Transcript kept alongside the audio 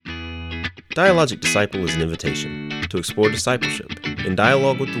Dialogic Disciple is an invitation to explore discipleship in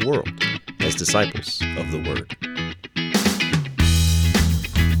dialogue with the world as disciples of the Word.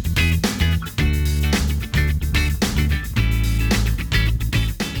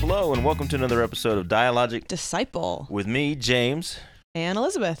 Hello, and welcome to another episode of Dialogic Disciple with me, James. and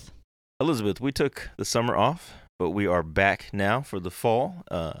Elizabeth. Elizabeth, we took the summer off, but we are back now for the fall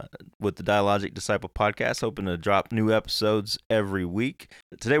with the Dialogic Disciple podcast, hoping to drop new episodes every week.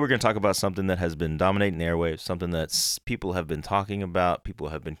 Today we're going to talk about something that has been dominating the airwaves, something that people have been talking about, people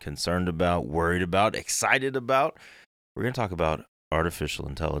have been concerned about, worried about, excited about. We're going to talk about artificial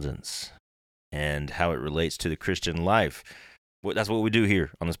intelligence and how it relates to the Christian life. That's what we do here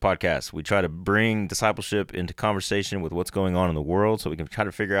on this podcast. We try to bring discipleship into conversation with what's going on in the world so we can try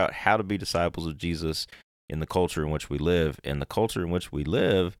to figure out how to be disciples of Jesus in the culture in which we live. And the culture in which we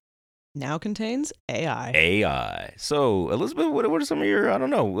live Now contains AI. AI. So, Elizabeth, what are some of your,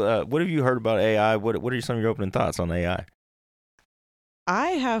 what have you heard about AI? What are some of your opening thoughts on AI? I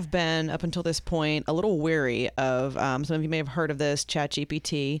have been, up until this point, a little wary of, some of you may have heard of this,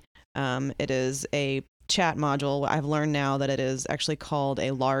 ChatGPT. It is a chat module. I've learned now that it is actually called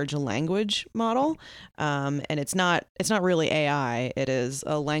a large language model. And it's not really AI. It is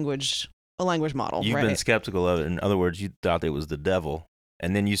a language model. You've right? been skeptical of it. In other words, you thought it was the devil.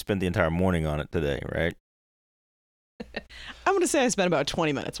 And then you spent the entire morning on it today, right? I'm going to say I spent about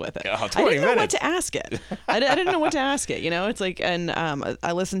 20 minutes with it. Oh, 20 I didn't know what minutes. to ask it. I didn't know what to ask it. You know, it's like, and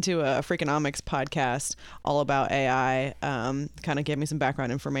I listened to a Freakonomics podcast all about AI, kind of gave me some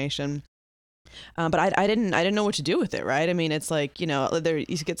background information. But I didn't know what to do with it, right? I mean, it's like, you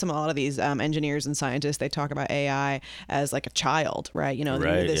get a lot of these engineers and scientists, they talk about AI as like a child, right? You know,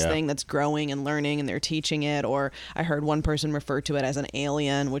 Right, this yeah. thing that's growing and learning and they're teaching it. Or I heard one person refer to it as an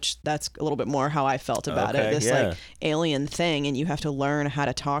alien, which that's a little bit more how I felt about it. This like alien thing, and you have to learn how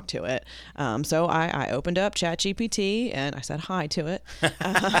to talk to it. So I opened up ChatGPT and I said hi to it.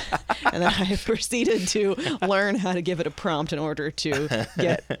 And then I proceeded to learn how to give it a prompt in order to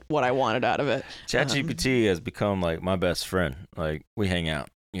get what I wanted out of it. ChatGPT has become like my best friend. Like we hang out,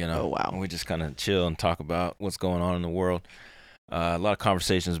 you know. Oh, wow. And we just kind of chill and talk about what's going on in the world. A lot of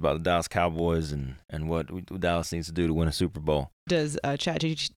conversations about the Dallas Cowboys and what Dallas needs to do to win a Super Bowl. Does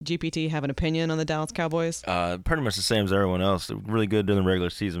ChatGPT have an opinion on the Dallas Cowboys? Pretty much the same as everyone else. They're really good during the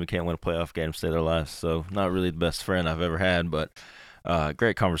regular season. We can't win a playoff game to stay their lives. So not really the best friend I've ever had, but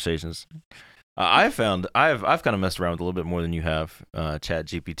great conversations. I've kind of messed around with a little bit more than you have,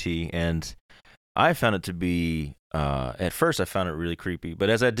 ChatGPT, and I found it to be, at first I found it really creepy, but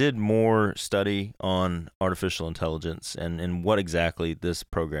as I did more study on artificial intelligence and what exactly this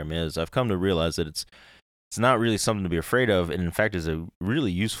program is, I've come to realize that it's not really something to be afraid of, and in fact is a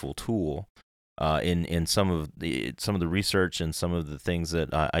really useful tool in some of the research and some of the things that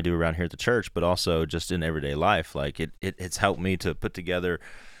I do around here at the church, but also just in everyday life. Like it's helped me to put together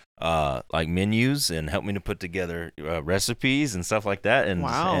like menus and help me to put together recipes and stuff like that. And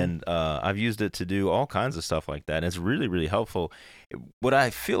Wow. And I've used it to do all kinds of stuff like that. And it's really, really helpful. What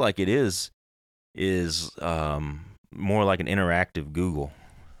I feel like it is more like an interactive Google,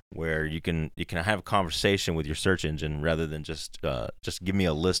 where you can have a conversation with your search engine rather than just give me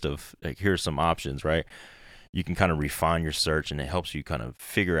a list of like, here's some options, right? You can kind of refine your search, and it helps you kind of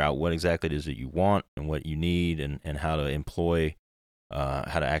figure out what exactly it is that you want and what you need, and how to employ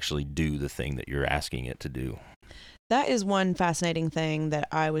how to actually do the thing that you're asking it to do. That is one fascinating thing that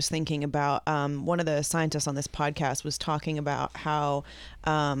I was thinking about. One of the scientists on this podcast was talking about how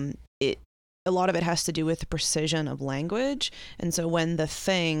a lot of it has to do with the precision of language. And so when the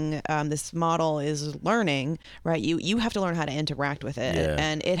thing, this model is learning, right, you have to learn how to interact with it. Yeah.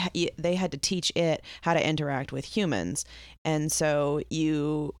 And they had to teach it how to interact with humans. And so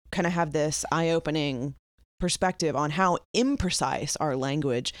you kind of have this eye-opening perspective on how imprecise our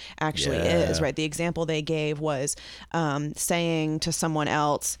language actually is, right? The example they gave was saying to someone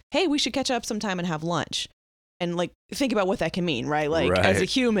else, hey, we should catch up sometime and have lunch. And like, think about what that can mean, right? Like as a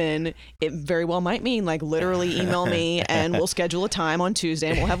human, it very well might mean like literally email me and we'll schedule a time on Tuesday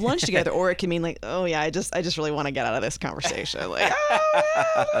and we'll have lunch together. Or it can mean like, oh yeah, I just really want to get out of this conversation. Like,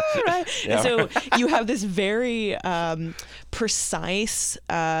 right? Yeah. And so you have this very precise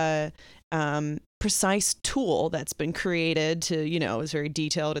tool that's been created to, it's very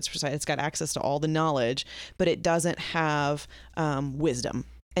detailed, it's precise, it's got access to all the knowledge, but it doesn't have wisdom.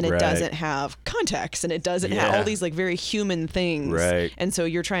 And it doesn't have context, and it doesn't have all these like very human things. Right. And so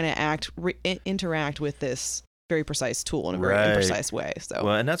you're trying to interact with this very precise tool in a very imprecise way. So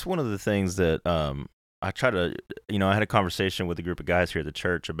well, and that's one of the things that I try to, I had a conversation with a group of guys here at the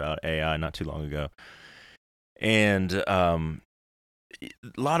church about AI not too long ago, and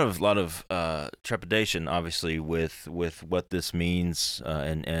a lot of trepidation, obviously, with what this means,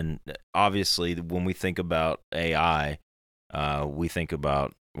 and obviously when we think about AI, we think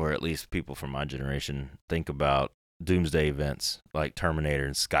about, or at least people from my generation think about doomsday events like Terminator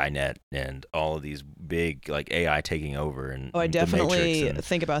and Skynet and all of these big like AI taking over and Oh, I The Matrix definitely and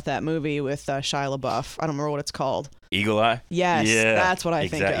think about that movie with Shia LaBeouf. I don't remember what it's called. Eagle Eye. Yes, Yeah, that's what I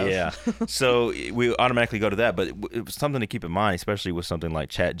think of. Yeah. So we automatically go to that, but it was something to keep in mind, especially with something like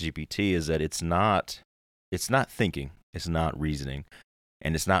ChatGPT, is that it's not thinking, it's not reasoning,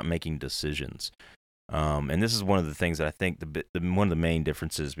 and it's not making decisions. And this is one of the things that I think one of the main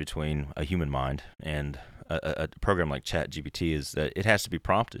differences between a human mind and a program like ChatGPT is that it has to be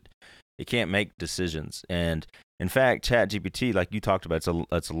prompted. It can't make decisions. And in fact, ChatGPT, like you talked about,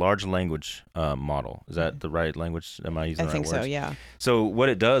 it's a large language model. Is that the right language? Am I using the right I think words? so, yeah. So what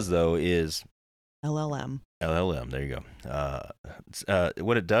it does though is LLM. There you go.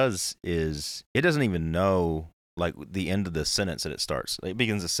 What it does is it doesn't even know like the end of the sentence that it starts. It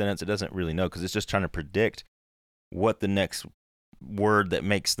begins a sentence, it doesn't really know because it's just trying to predict what the next word that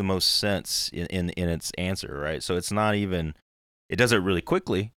makes the most sense in its answer, right? So it's not even, it does it really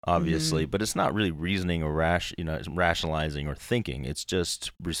quickly, obviously, but it's not really reasoning or rationalizing or thinking. It's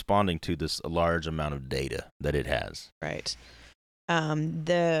just responding to this large amount of data that it has. Right.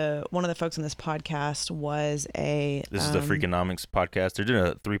 The one of the folks on this podcast was This is the Freakonomics podcast. They're doing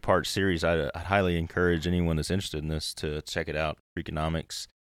a 3-part series. I'd highly encourage anyone that's interested in this to check it out. Freakonomics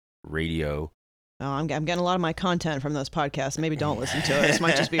Radio. Oh, I'm getting a lot of my content from those podcasts. Maybe don't listen to it. This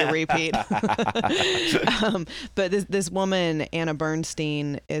might just be a repeat. But this woman, Anna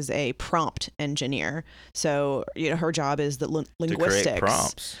Bernstein, is a prompt engineer. So her job is the linguistics. To create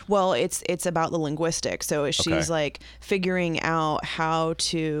prompts. Well, it's about the linguistics. So she's like figuring out how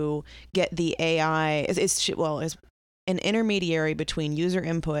to get the AI. Is an intermediary between user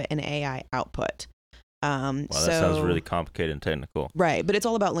input and AI output. Wow, that sounds really complicated and technical. Right, but it's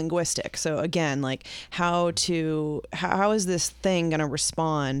all about linguistics. So again, like how is this thing going to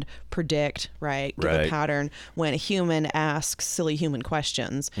respond, predict, right, give a pattern when a human asks silly human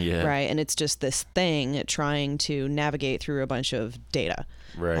questions, right? And it's just this thing trying to navigate through a bunch of data.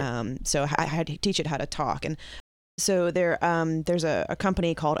 Right. So I had to teach it how to talk. And so there's a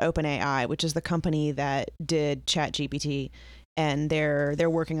company called OpenAI, which is the company that did ChatGPT. And they're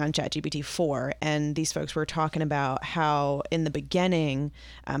working on ChatGPT 4, and these folks were talking about how in the beginning,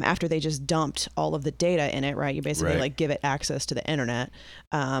 after they just dumped all of the data in it, right? You basically like give it access to the internet.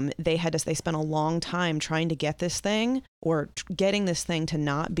 They spent a long time trying to get this thing getting this thing to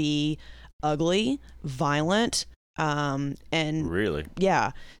not be ugly, violent, and really,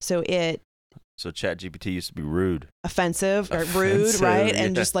 yeah. So ChatGPT used to be rude. Offensive, rude, right?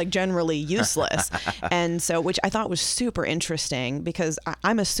 And just like generally useless. And so, which I thought was super interesting because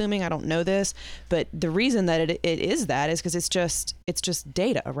I'm assuming, I don't know this, but the reason that it is that is because it's just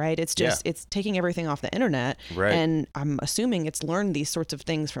data, right? It's just, it's taking everything off the internet. Right. And I'm assuming it's learned these sorts of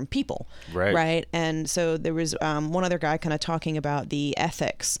things from people. Right. And so there was one other guy kind of talking about the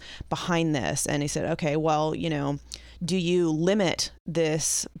ethics behind this. And he said, okay, well, do you limit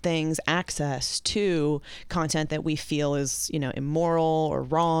this thing's access to content that we feel is, immoral or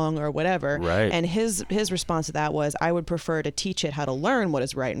wrong or whatever? Right. And his response to that was, I would prefer to teach it how to learn what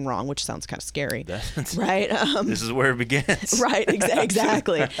is right and wrong, which sounds kind of scary, right? This is where it begins. Right,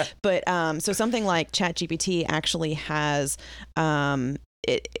 exactly. But so something like ChatGPT actually has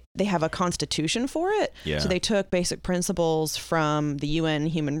they have a constitution for it. Yeah. So they took basic principles from the UN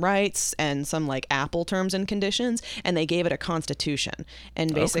human rights and some like Apple terms and conditions, and they gave it a constitution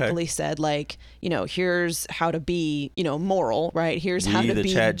and basically said like, here's how to be, moral, right? Here's how to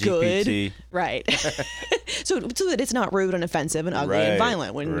be good. Right. so that it's not rude and offensive and ugly and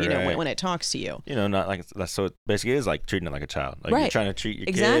violent when, when it talks to you. Not like, so it basically is like treating it like a child. Like you're trying to treat your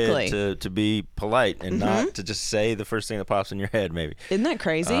kid to be polite and not to just say the first thing that pops in your head, maybe. Isn't that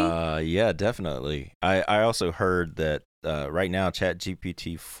crazy? Yeah, definitely. I also heard that right now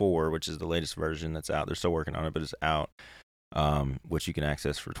ChatGPT 4, which is the latest version that's out, they're still working on it, but it's out, which you can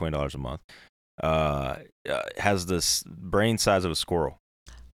access for $20 a month, has this brain size of a squirrel.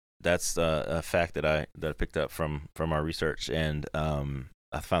 That's a fact that I picked up from our research, and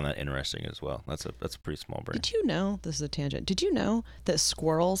I found that interesting as well. That's a pretty small brain. Did you know, this is a tangent, did you know that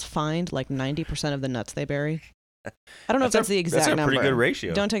squirrels find like 90% of the nuts they bury? I don't know if that's the exact number. That's a pretty good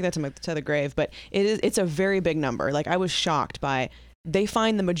ratio. Don't take that to the grave, but it's a very big number. Like I was shocked by, they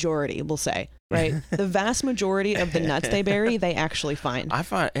find the majority, we'll say, right? The vast majority of the nuts they bury, they actually find. I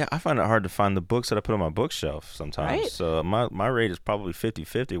find it hard to find the books that I put on my bookshelf sometimes. Right? So my rate is probably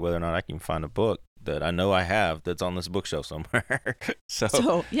 50-50 whether or not I can find a book that I know I have that's on this bookshelf somewhere.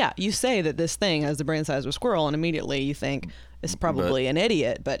 So yeah, you say that this thing has the brain size of a squirrel, and immediately you think it's probably an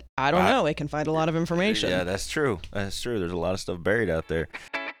idiot, but I don't know. It can find a lot of information. Yeah, that's true. That's true. There's a lot of stuff buried out there.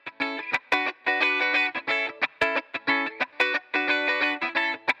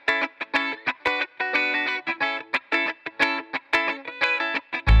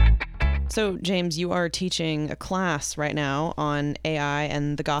 So, James, you are teaching a class right now on AI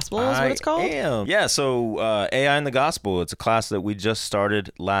and the gospel is what it's called? I am. Yeah, so AI and the gospel, it's a class that we just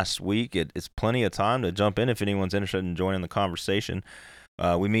started last week. It's plenty of time to jump in if anyone's interested in joining the conversation.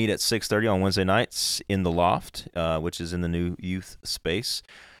 We meet at 6:30 on Wednesday nights in the Loft, which is in the new youth space.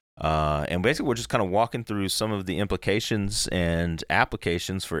 And basically, we're just kind of walking through some of the implications and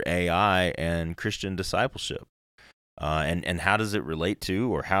applications for AI and Christian discipleship. And how does it relate to,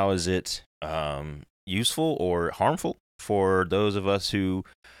 or how is it useful or harmful for those of us who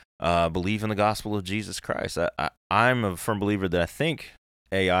believe in the gospel of Jesus Christ? I'm a firm believer that I think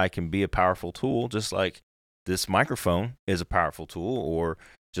AI can be a powerful tool, just like this microphone is a powerful tool, or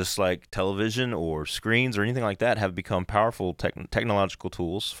just like television or screens or anything like that have become powerful technological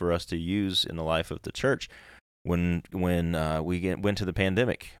tools for us to use in the life of the church. When we went to the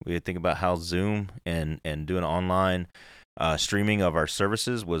pandemic, we think about how Zoom and doing online streaming of our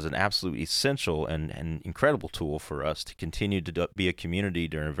services was an absolute essential and incredible tool for us to continue to be a community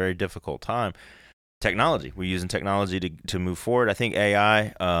during a very difficult time. Technology, we're using technology to move forward. I think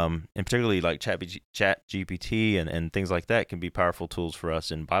AI, and particularly like ChatGPT and things like that, can be powerful tools for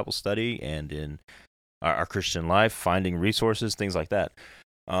us in Bible study and in our Christian life, finding resources, things like that.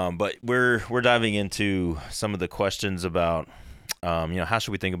 But we're diving into some of the questions about, how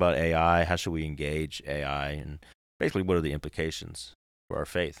should we think about AI? How should we engage AI? And basically, what are the implications for our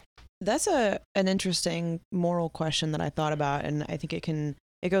faith? That's an interesting moral question that I thought about, and I think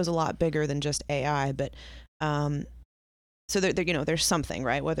it goes a lot bigger than just AI. But so there's something,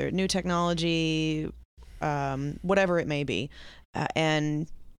 right? Whether new technology, whatever it may be, and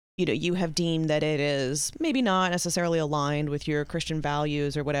you have deemed that it is maybe not necessarily aligned with your Christian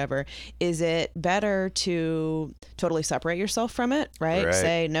values or whatever. Is it better to totally separate yourself from it, right?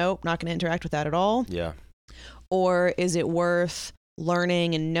 Say, nope, not going to interact with that at all. Yeah. Or is it worth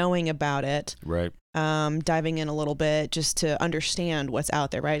learning and knowing about it? Right. Diving in a little bit just to understand what's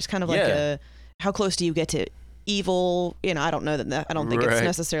out there, right? It's kind of like how close do you get to evil? I don't know that I don't think it's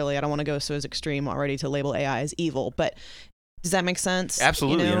necessarily, I don't want to go so as extreme already to label AI as evil, but does that make sense?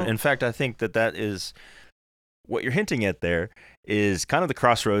 Absolutely. In fact, I think that is what you're hinting at there is kind of the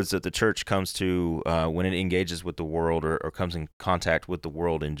crossroads that the church comes to when it engages with the world or comes in contact with the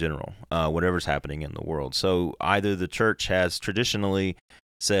world in general, whatever's happening in the world. So either the church has traditionally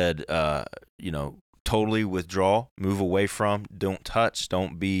said, totally withdraw, move away from, don't touch,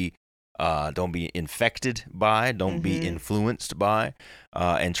 don't be infected by, don't be influenced by,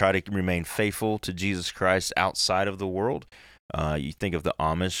 and try to remain faithful to Jesus Christ outside of the world. You think of the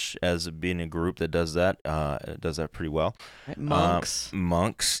Amish as being a group that does that pretty well. Right.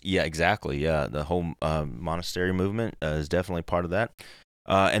 Monks. Yeah, exactly. Yeah, the whole monastery movement is definitely part of that.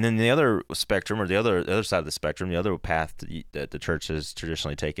 And then the other spectrum, or the other side of the spectrum, the other path that the church has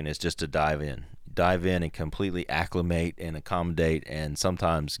traditionally taken is just to dive in and completely acclimate and accommodate, and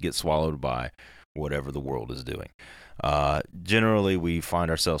sometimes get swallowed by whatever the world is doing. Generally, we find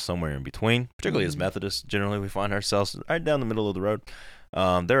ourselves somewhere in between, particularly as Methodists. Generally, we find ourselves right down the middle of the road.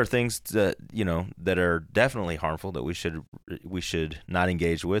 There are things that are definitely harmful that we should not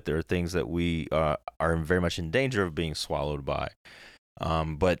engage with. There are things that we are very much in danger of being swallowed by.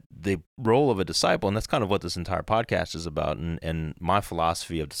 But the role of a disciple, and that's kind of what this entire podcast is about, and my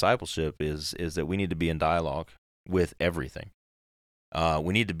philosophy of discipleship is that we need to be in dialogue with everything.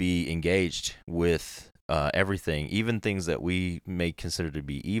 We need to be engaged with everything, even things that we may consider to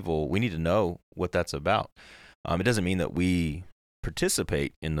be evil. We need to know what that's about. It doesn't mean that we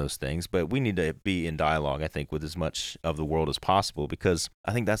participate in those things, but we need to be in dialogue, I think, with as much of the world as possible, because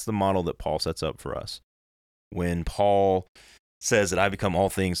I think that's the model that Paul sets up for us. When Paul says that I become all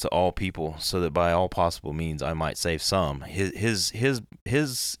things to all people, so that by all possible means I might save some, his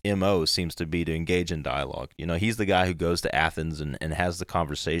MO seems to be to engage in dialogue. He's the guy who goes to Athens and has the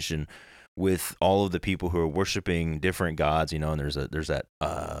conversation with all of the people who are worshiping different gods, and there's that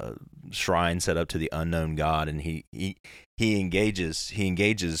shrine set up to the unknown God, and he engages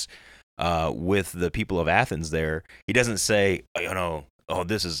with the people of Athens there. He doesn't say, oh,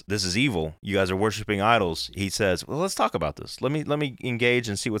 this is evil, you guys are worshiping idols. He says, well, let's talk about this. Let me engage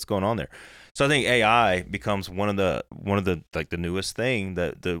and see what's going on there. So I think AI becomes one of the like the newest thing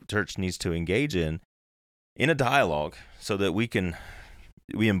that the church needs to engage in a dialogue, so that we can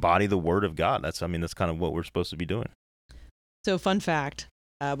we embody the Word of God. That's kind of what we're supposed to be doing. So, fun fact.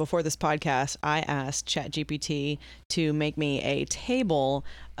 Before this podcast, I asked ChatGPT to make me a table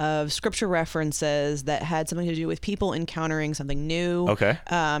of scripture references that had something to do with people encountering something new, Okay.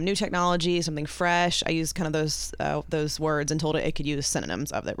 New technology, something fresh. I used kind of those words and told it could use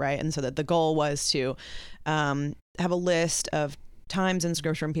synonyms of it, right? And so that the goal was to have a list of times in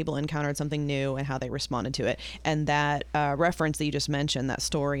scripture when people encountered something new and how they responded to it. And that reference that you just mentioned, that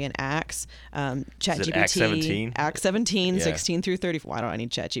story in Acts, ChatGPT, Acts 17? Acts 17, Yeah. 16 through 34. Why don't I need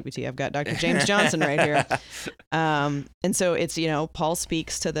ChatGPT? I've got Dr. James Johnson right here. And so it's, Paul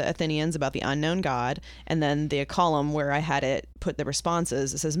speaks to the Athenians about the unknown God. And then the column where I had it put the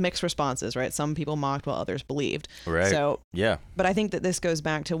responses, it says mixed responses, right? Some people mocked while others believed. Right. So, yeah. But I think that this goes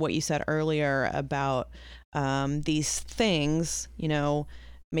back to what you said earlier about these things,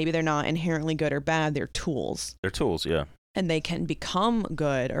 maybe they're not inherently good or bad. They're tools. They're tools, yeah. And they can become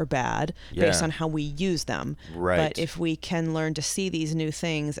good or bad based on how we use them. Right. But if we can learn to see these new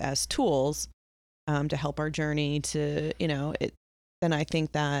things as tools to help our journey to, then I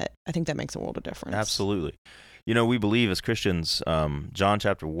think that makes a world of difference. Absolutely. We believe as Christians, John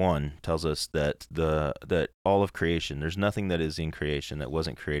chapter 1 tells us that that all of creation, there's nothing that is in creation that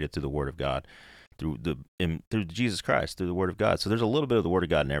wasn't created through the Word of God, through Jesus Christ, through the Word of God. So there's a little bit of the Word of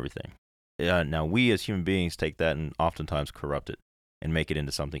God in everything. Now we as human beings take that and oftentimes corrupt it and make it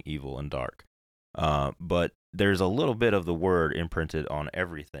into something evil and dark. But there's a little bit of the Word imprinted on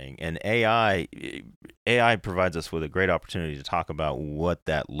everything. And AI provides us with a great opportunity to talk about what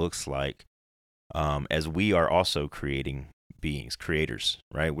that looks like, as we are also creating beings, creators,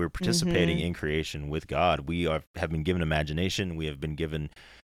 right? We're participating in creation with God. We have been given imagination. We have been given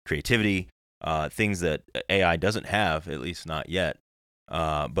creativity, things that AI doesn't have, at least not yet.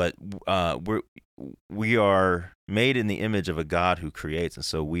 But we are made in the image of a God who creates, and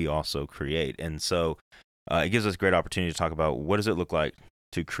so we also create. And so it gives us great opportunity to talk about what does it look like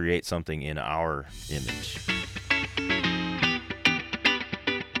to create something in our image.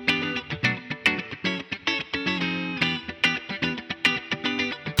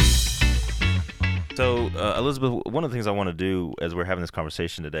 So, Elizabeth, one of the things I want to do as we're having this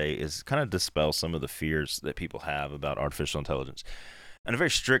conversation today is kind of dispel some of the fears that people have about artificial intelligence. And a very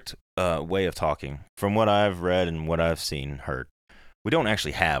strict way of talking, from what I've read and what I've seen, heard, we don't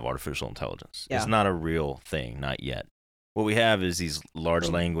actually have artificial intelligence. Yeah. It's not a real thing, not yet. What we have is these large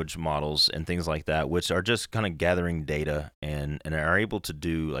language models and things like that, which are just kind of gathering data and are able to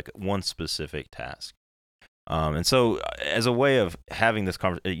do like one specific task. And so, as a way of having this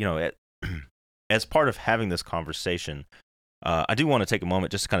conversation, as part of having this conversation, I do want to take a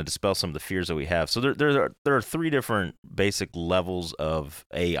moment just to kind of dispel some of the fears that we have. So there are three different basic levels of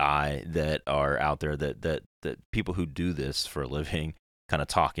AI that are out there that people who do this for a living kind of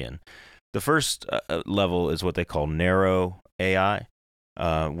talk in. The first level is what they call narrow AI,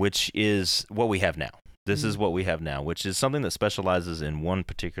 which is what we have now. This is what we have now, which is something that specializes in one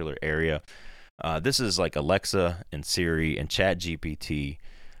particular area. This is like Alexa and Siri and ChatGPT.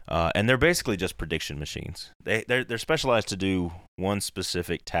 And they're basically just prediction machines. They're specialized to do one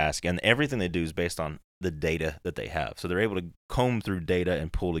specific task, and everything they do is based on the data that they have. So they're able to comb through data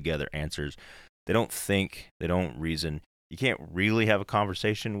and pull together answers. They don't think, they don't reason. You can't really have a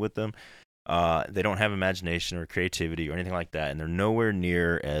conversation with them. They don't have imagination or creativity or anything like that, and they're nowhere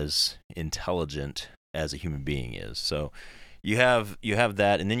near as intelligent as a human being is. So you have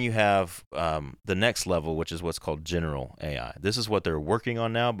that, and then you have the next level, which is what's called general AI. This is what they're working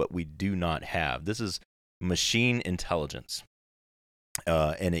on now, but we do not have. This is machine intelligence,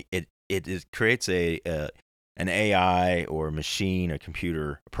 and it creates an AI or machine or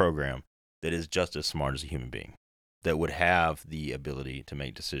computer program that is just as smart as a human being, that would have the ability to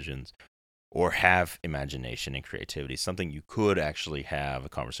make decisions or have imagination and creativity, something you could actually have a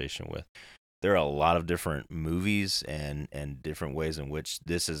conversation with. There are a lot of different movies and different ways in which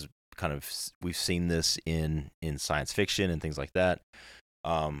this is we've seen this in science fiction and things like that.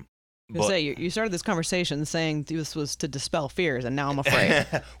 You started this conversation saying this was to dispel fears, and now I'm afraid.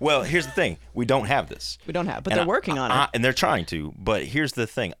 Well, here's the thing. We don't have this. We don't have, but they're working on it. And they're trying to. But here's the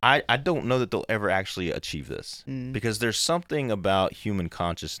thing. I don't know that they'll ever actually achieve this, because there's something about human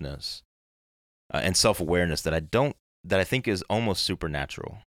consciousness and self-awareness that I think is almost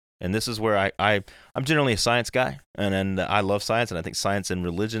supernatural. And this is where I'm generally a science guy, and I love science, and I think science and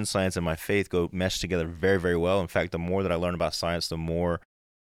religion, science and my faith go mesh together very, very well. In fact, the more that I learn about science, the more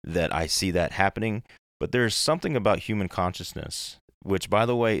that I see that happening. But there's something about human consciousness, which, by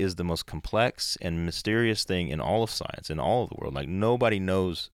the way, is the most complex and mysterious thing in all of science, in all of the world. Like, nobody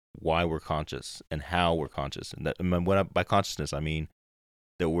knows why we're conscious and how we're conscious. And by consciousness, I mean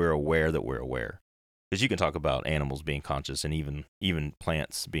that we're aware that we're aware. Because you can talk about animals being conscious and even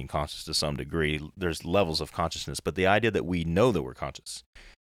plants being conscious to some degree. There's levels of consciousness, but the idea that we know that we're conscious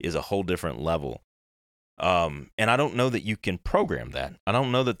is a whole different level. And I don't know that you can program that. I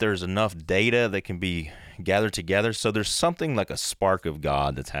don't know that there's enough data that can be gathered together. So there's something like a spark of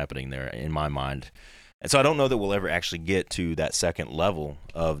God that's happening there in my mind. And so I don't know that we'll ever actually get to that second level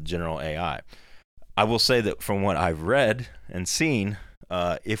of general AI. I will say that from what I've read and seen,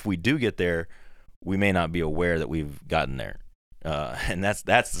 if we do get there, we may not be aware that we've gotten there. And that's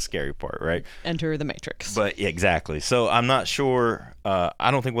the scary part, right? Enter the matrix. But exactly. So I'm not sure.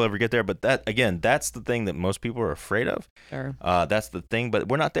 I don't think we'll ever get there. But that's the thing that most people are afraid of. Sure. That's the thing. But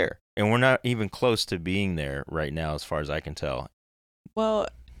we're not there, and we're not even close to being there right now, as far as I can tell. Well,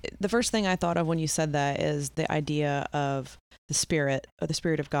 the first thing I thought of when you said that is the idea of the spirit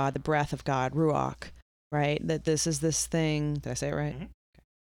of God, the breath of God, ruach, right? That this is this thing. Did I say it right?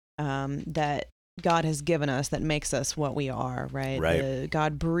 Mm-hmm. That God has given us that makes us what we are, right? Right.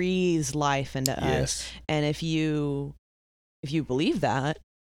 God breathes life into Yes. us, and if you believe that,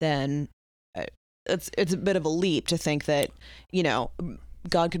 then it's a bit of a leap to think that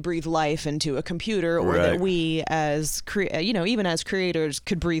God could breathe life into a computer, or Right. that we as even as creators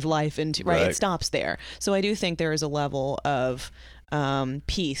could breathe life into. Right? Right. It stops there. So I do think there is a level of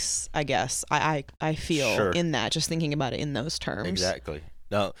peace, I guess. I feel Sure. in that, just thinking about it in those terms. Exactly.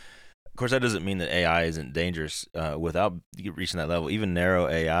 Now, of course, that doesn't mean that AI isn't dangerous without reaching that level. Even narrow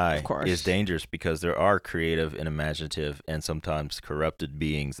AI Of course. is dangerous because there are creative and imaginative and sometimes corrupted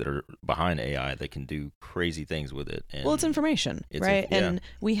beings that are behind AI that can do crazy things with it. And well, it's information, right? And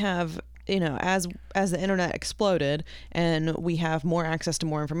we have, as the internet exploded and we have more access to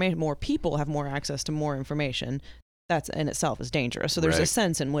more information, more people have more access to more information, that's in itself is dangerous. So there's Right. a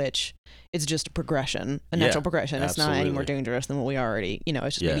sense in which it's just a progression, a natural progression. It's not any more Absolutely. dangerous than what we already,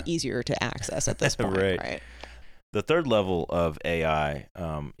 it's just maybe easier to access at this point, right? The third level of AI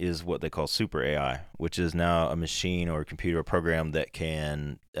is what they call super AI, which is now a machine or a computer or program that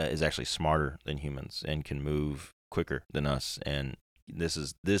is actually smarter than humans and can move quicker than us. And this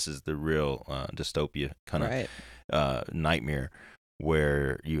is the real dystopia kind of Right. nightmare,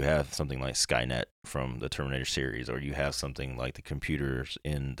 where you have something like Skynet from the Terminator series, or you have something like the computers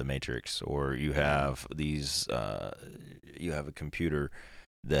in the Matrix, or you have you have a computer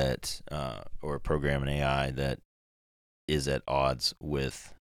that or a program in AI that is at odds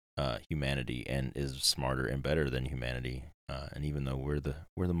with humanity and is smarter and better than humanity. And even though we're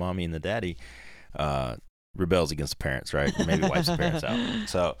the mommy and the daddy, rebels against the parents, right? Maybe wipes the parents out.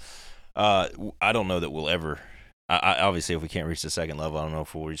 So I don't know that we'll ever. Obviously, if we can't reach the second level, I don't know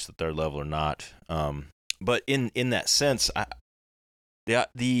if we'll reach the third level or not. But in that sense,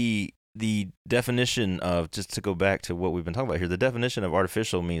 the definition of, just to go back to what we've been talking about here, the definition of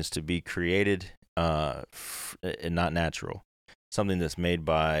artificial means to be created and not natural, something that's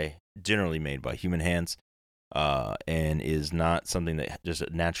generally made by human hands, and is not something that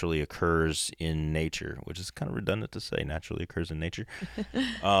just naturally occurs in nature, which is kind of redundant to say naturally occurs in nature.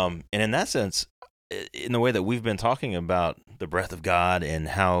 And in that sense, in the way that we've been talking about the breath of God and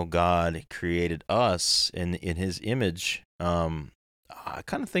how God created us in his image, I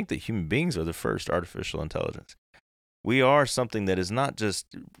kind of think that human beings are the first artificial intelligence. We are something that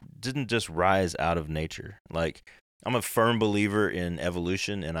didn't just rise out of nature. Like, I'm a firm believer in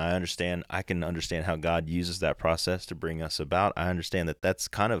evolution, and I can understand how God uses that process to bring us about. I understand that that's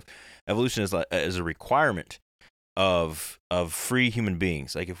kind of, evolution is a requirement of free human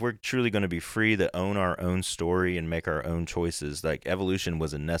beings. Like, if we're truly going to be free to own our own story and make our own choices, like, evolution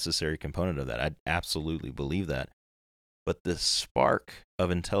was a necessary component of that. I absolutely believe that. But the spark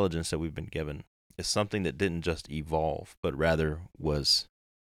of intelligence that we've been given is something that didn't just evolve, but rather was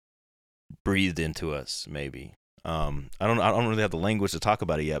breathed into us, maybe. I don't really have the language to talk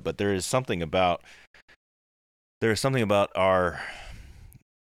about it yet, but there is something about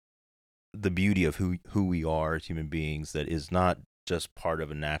the beauty of who we are as human beings that is not just part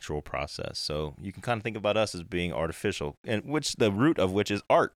of a natural process. So you can kind of think about us as being artificial, and the root of which is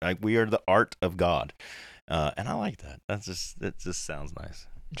art. Like, we are the art of God, and I like that. It just sounds nice.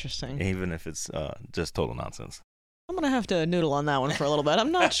 Interesting. Even if it's just total nonsense. I'm going to have to noodle on that one for a little bit.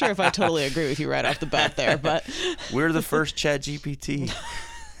 I'm not sure if I totally agree with you right off the bat there, but we're the first ChatGPT.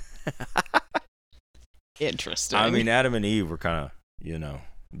 Interesting. I mean, Adam and Eve were kind of,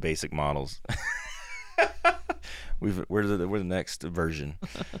 basic models. We're the next version.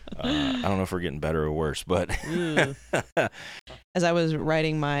 I don't know if we're getting better or worse, but as I was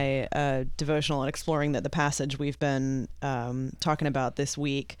writing my devotional and exploring the passage we've been talking about this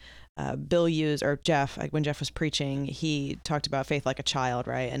week, Bill used, or Jeff, like when Jeff was preaching, he talked about faith like a child,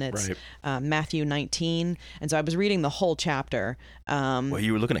 right? And it's Matthew 19. And so I was reading the whole chapter. Well,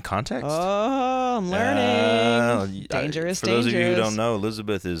 you were looking at context? Oh, I'm learning. Dangerous. For those of you who don't know,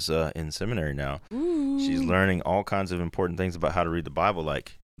 Elizabeth is in seminary now. Ooh. She's learning all kinds of important things about how to read the Bible,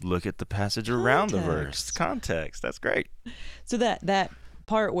 like look at the passage around the verse. Context. That's great. So that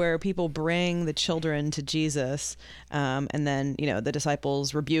part where people bring the children to Jesus, and then the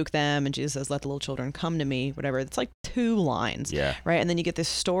disciples rebuke them, and Jesus says, "Let the little children come to me," whatever. It's like 2 lines, right? And then you get the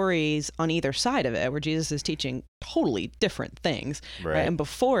stories on either side of it where Jesus is teaching totally different things, right? And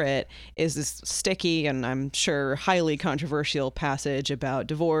before it is this sticky and I'm sure highly controversial passage about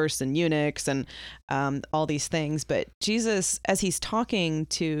divorce and eunuchs and all these things. But Jesus, as he's talking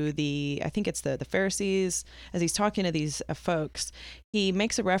to I think it's the Pharisees, as he's talking to these folks, he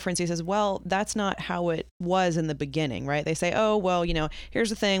makes a reference. He says, well, that's not how it was in the beginning, right? They say, oh, well, here's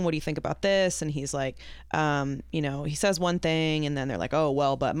the thing. What do you think about this? And he's like, he says one thing, and then they're like, oh,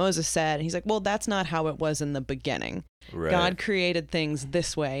 well, but Moses said, and he's like, well, that's not how it was in the beginning. Right. God created things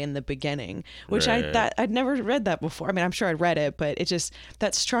this way in the beginning, which I'd never read that before. I mean, I'm sure I'd read it, but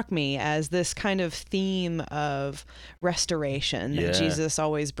that struck me as this kind of theme of restoration that Jesus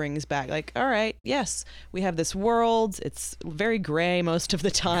always brings back. Like, all right, yes, we have this world. It's very gray most of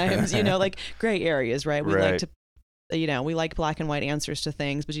the times, like gray areas, right? We like to we like black and white answers to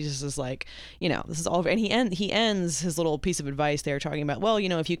things, but Jesus is like, this is all, and he ends his little piece of advice there talking about, well,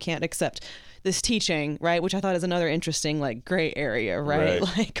 if you can't accept this teaching, right, which I thought is another interesting like gray area, right?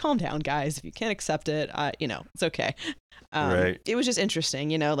 Like, calm down, guys. If you can't accept it, it's okay. It was just interesting,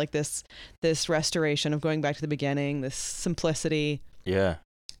 like this restoration of going back to the beginning, this simplicity. Yeah.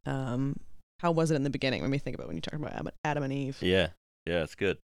 How was it in the beginning? Let me think about when you talk about Adam and Eve. Yeah, it's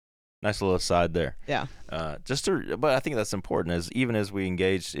good. Nice little aside there. Yeah. But I think that's important even as we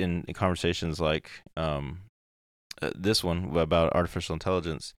engage in conversations like this one about artificial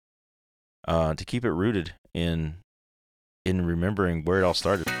intelligence, to keep it rooted in remembering where it all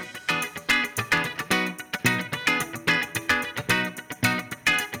started.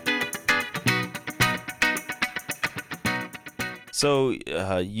 So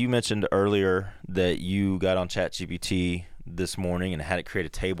you mentioned earlier that you got on ChatGPT this morning and had it create a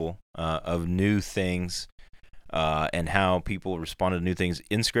table of new things and how people responded to new things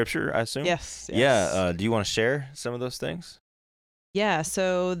in Scripture, I assume? Yes. Yeah. Do you want to share some of those things? Yeah.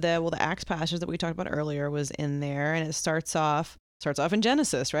 So the Acts passage that we talked about earlier was in there, and it starts off in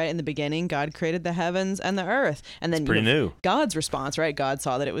Genesis, right? In the beginning, God created the heavens and the earth. And then it's pretty new. God's response, right? God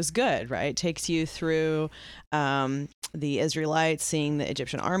saw that it was good, right? Takes you through the Israelites seeing the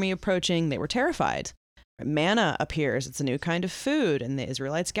Egyptian army approaching. They were terrified. Manna appears. It's a new kind of food, and the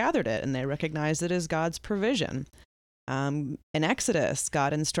Israelites gathered it, and they recognized it as God's provision. In Exodus,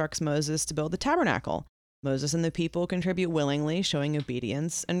 God instructs Moses to build the tabernacle. Moses and the people contribute willingly, showing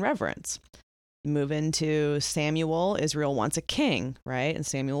obedience and reverence. You move into Samuel. Israel wants a king, right? And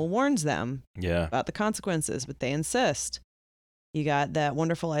Samuel warns them about the consequences, but they insist. You got that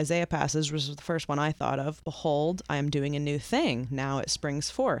wonderful Isaiah passage, which was the first one I thought of. Behold, I am doing a new thing. Now it springs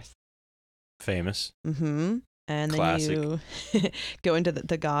forth. Famous. Mm-hmm. And classic. Then you go into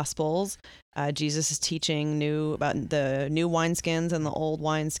the Gospels. Jesus is teaching about the new wineskins and the old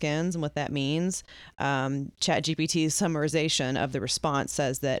wineskins and what that means. ChatGPT's summarization of the response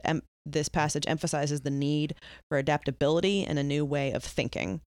says that this passage emphasizes the need for adaptability and a new way of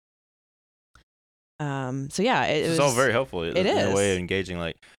thinking. It's all very helpful. It is in a way of engaging,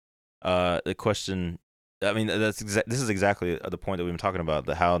 like the question. I mean, this is exactly the point that we've been talking about.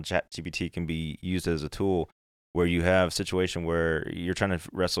 How ChatGPT can be used as a tool, where you have a situation where you're trying to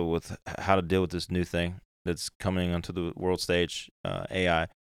wrestle with how to deal with this new thing that's coming onto the world stage, AI,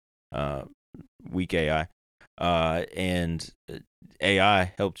 weak AI, and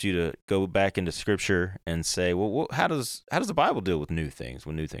AI helps you to go back into Scripture and say, well, how does the Bible deal with new things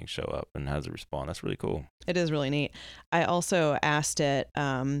when new things show up, and how does it respond? That's really cool. It is really neat. I also asked it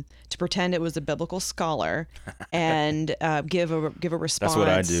to pretend it was a biblical scholar and give a response. That's what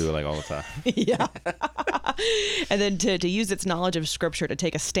I do, like, all the time. Yeah. And then to use its knowledge of Scripture to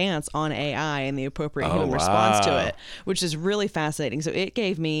take a stance on AI and the appropriate human response to it, which is really fascinating. So it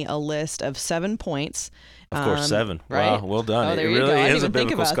gave me a list of 7 points. Of course, 7. Right? Wow, well done. Oh, there it you really go. is a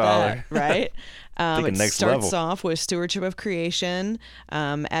biblical scholar. That, right? It next starts level. off with stewardship of creation,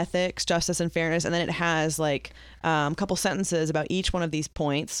 ethics, justice, and fairness, and then it has like a couple sentences about each one of these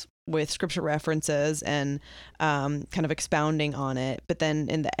points, with scripture references and kind of expounding on it. But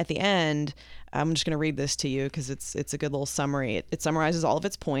then at the end, I'm just going to read this to you because it's a good little summary. It summarizes all of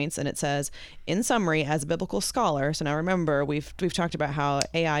its points, and it says, in summary, as a biblical scholar. So now remember, we've talked about how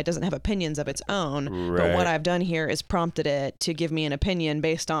AI doesn't have opinions of its own, but what I've done here is prompted it to give me an opinion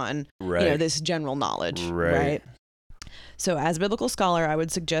based on this general knowledge, right? So as a biblical scholar, I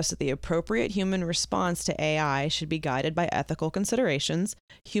would suggest that the appropriate human response to AI should be guided by ethical considerations,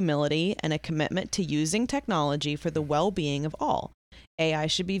 humility, and a commitment to using technology for the well-being of all. AI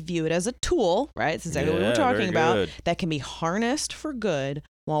should be viewed as a tool, right? This is exactly what we're talking about, that can be harnessed for good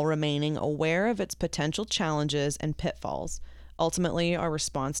while remaining aware of its potential challenges and pitfalls. Ultimately, our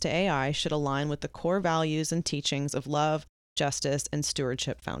response to AI should align with the core values and teachings of love, justice, and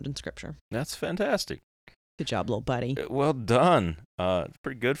stewardship found in Scripture. That's fantastic. Good job, little buddy. Well done.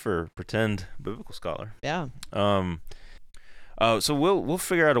 Pretty good for pretend biblical scholar. Yeah. So we'll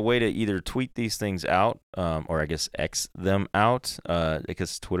figure out a way to either tweet these things out, or I guess X them out,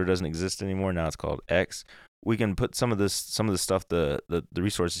 because Twitter doesn't exist anymore. Now it's called X. We can put some of this stuff, the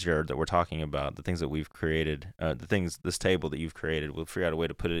resources here that we're talking about, the things that we've created, this table that you've created. We'll figure out a way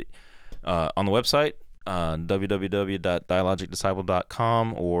to put it on the website.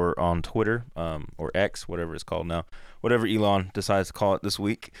 www.dialogicdisciple.com, or on Twitter, or X, whatever it's called now, whatever Elon decides to call it this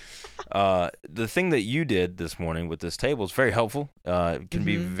week. The thing that you did this morning with this table is very helpful. It can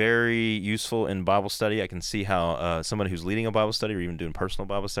be very useful in Bible study. I can see how somebody who's leading a Bible study or even doing personal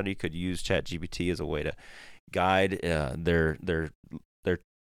Bible study could use ChatGPT as a way to guide their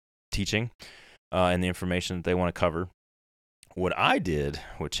teaching and the information that they want to cover. What I did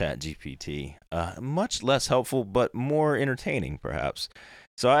with ChatGPT, much less helpful, but more entertaining, perhaps.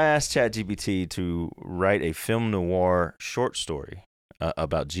 So I asked ChatGPT to write a film noir short story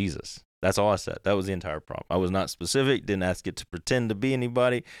about Jesus. That's all I said. That was the entire prompt. I was not specific, didn't ask it to pretend to be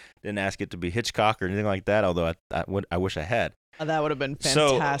anybody, didn't ask it to be Hitchcock or anything like that, although I wish I had. That would have been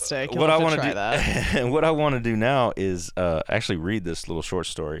fantastic. So what I want to do, what I want to do now is actually read this little short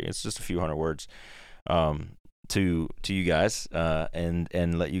story. It's just a few hundred words. To you guys,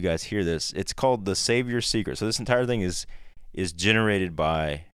 and let you guys hear this. It's called The Savior's Secret. So this entire thing is generated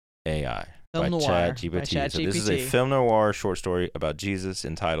by AI, by ChatGPT. So this is a film noir short story about Jesus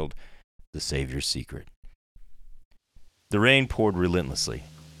entitled The Savior's Secret. The rain poured relentlessly,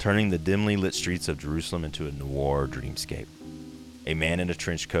 turning the dimly lit streets of Jerusalem into a noir dreamscape. A man in a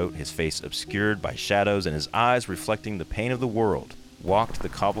trench coat, his face obscured by shadows and his eyes reflecting the pain of the world, walked the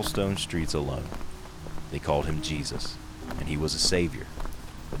cobblestone streets alone. They called him Jesus, and he was a savior,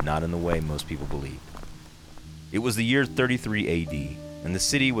 but not in the way most people believed. It was the year 33 A.D., and the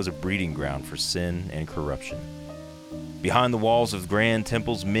city was a breeding ground for sin and corruption. Behind the walls of grand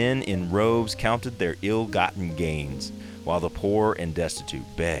temples, men in robes counted their ill-gotten gains, while the poor and destitute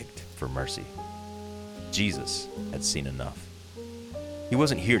begged for mercy. Jesus had seen enough. He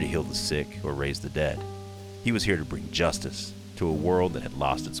wasn't here to heal the sick or raise the dead. He was here to bring justice to a world that had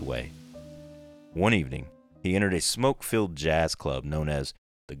lost its way. One evening, he entered a smoke-filled jazz club known as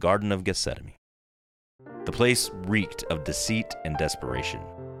the Garden of Gethsemane. The place reeked of deceit and desperation.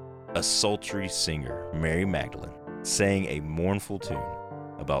 A sultry singer, Mary Magdalene, sang a mournful tune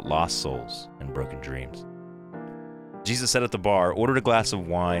about lost souls and broken dreams. Jesus sat at the bar, ordered a glass of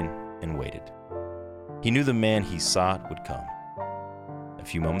wine, and waited. He knew the man he sought would come. A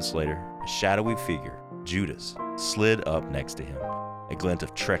few moments later, a shadowy figure, Judas, slid up next to him, a glint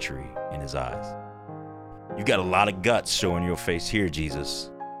of treachery in his eyes. "You've got a lot of guts showing your face here, Jesus,"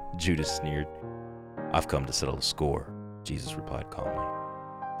 Judas sneered. "I've come to settle the score," Jesus replied calmly.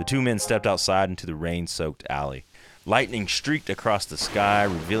 The two men stepped outside into the rain-soaked alley. Lightning streaked across the sky,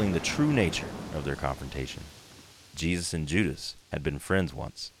 revealing the true nature of their confrontation. Jesus and Judas had been friends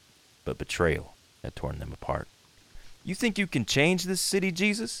once, but betrayal had torn them apart. "You think you can change this city,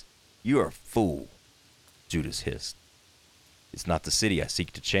 Jesus? You are a fool," Judas hissed. "It's not the city I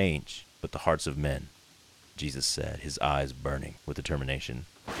seek to change, but the hearts of men," Jesus said, his eyes burning with determination.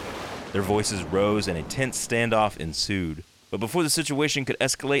 Their voices rose and a tense standoff ensued. But before the situation could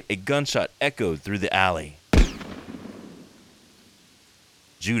escalate, a gunshot echoed through the alley.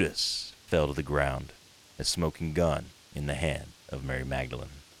 Judas fell to the ground, a smoking gun in the hand of Mary Magdalene.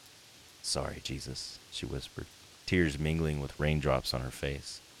 "Sorry, Jesus," she whispered, tears mingling with raindrops on her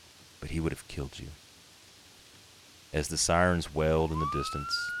face. "But he would have killed you." As the sirens wailed in the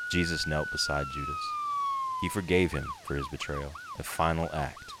distance, Jesus knelt beside Judas. He forgave him for his betrayal, a final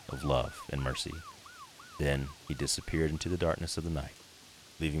act of love and mercy. Then he disappeared into the darkness of the night,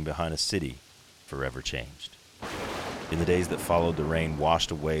 leaving behind a city forever changed. In the days that followed, the rain washed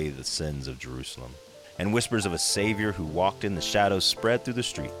away the sins of Jerusalem. and whispers of a Savior who walked in the shadows spread through the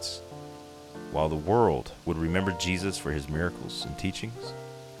streets. While the world would remember Jesus for his miracles and teachings,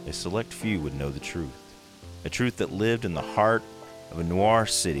 a select few would know the truth, a truth that lived in the heart of a noir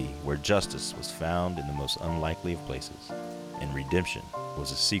city where justice was found in the most unlikely of places, and redemption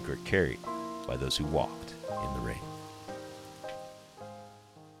was a secret carried by those who walked in the rain.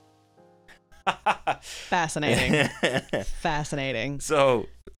 Fascinating. Fascinating. So,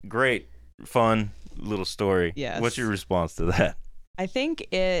 great, fun little story. Yes. What's your response to that? I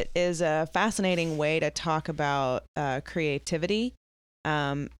think it is a fascinating way to talk about creativity.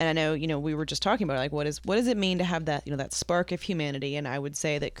 And I know, we were just talking about like what does it mean to have that, that spark of humanity? And I would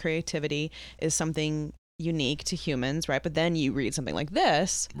say that creativity is something unique to humans, right? But then you read something like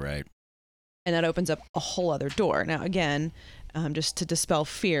this, right? And that opens up a whole other door. Now, again, just to dispel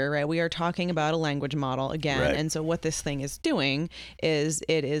fear, right? We are talking about a language model again. Right. And so what this thing is doing is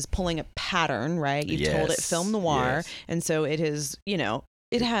it is pulling a pattern, right? You've told it film noir. Yes. And so it is,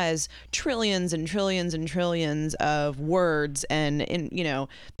 it has trillions and trillions and trillions of words and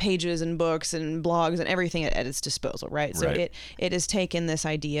pages and books and blogs and everything at its disposal, right? So it has taken this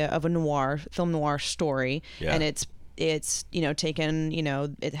idea of a film noir story, and it's taken,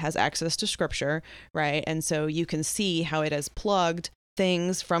 it has access to scripture, right? And so you can see how it has plugged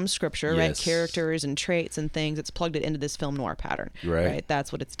things from scripture, right? Characters and traits and things. It's plugged it into this film noir pattern, right?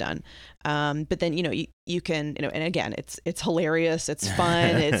 That's what it's done. But then, you can, and again, it's hilarious. It's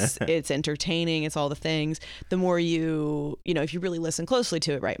fun. It's entertaining. It's all the things. The more if you really listen closely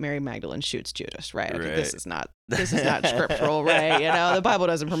to it, right? Mary Magdalene shoots Judas, right? Okay, this is not scriptural, right? The Bible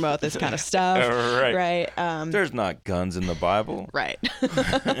doesn't promote this kind of stuff, right? There's not guns in the Bible, right?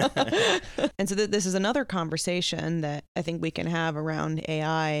 And so this is another conversation that I think we can have around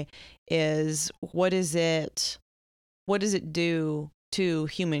AI is what does it do to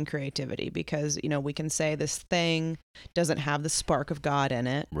human creativity? Because we can say this thing doesn't have the spark of God in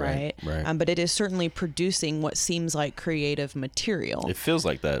it, right? But it is certainly producing what seems like creative material. It feels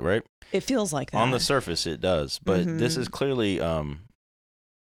like that, right? It feels like that on the surface. It does, but this is clearly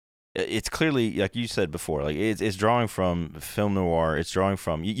it's clearly, like you said before, like it's drawing from film noir. It's drawing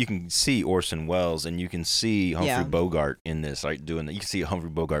from you can see Orson Welles and you can see Humphrey Bogart in this, like doing that. You can see Humphrey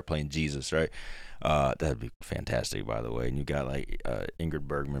Bogart playing Jesus, right? That'd be fantastic, by the way. And you got like Ingrid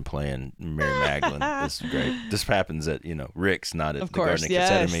Bergman playing Mary Magdalene. This is great. This happens at Rick's, not at the Garden of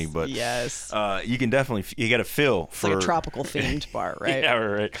Gethsemane, but you can definitely you get a feel for like a tropical themed bar, right? Yeah,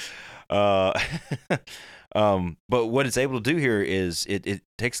 right. But what it's able to do here is it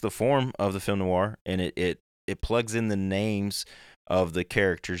takes the form of the film noir and it plugs in the names of the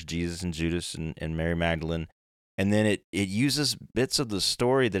characters, Jesus and Judas and Mary Magdalene. And then it uses bits of the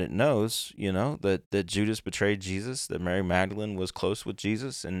story that it knows, that Judas betrayed Jesus, that Mary Magdalene was close with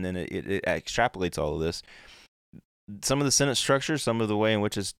Jesus. And then it extrapolates all of this. Some of the sentence structure, some of the way in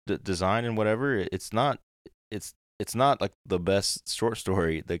which it's designed and whatever, it's not like the best short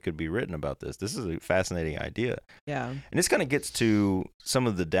story that could be written about this. This is a fascinating idea. Yeah. And this kind of gets to some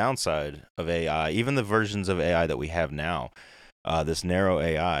of the downside of AI, even the versions of AI that we have now, this narrow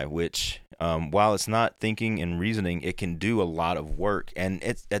AI, which while it's not thinking and reasoning, it can do a lot of work. And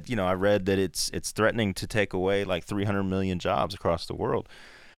I read that it's threatening to take away like 300 million jobs across the world.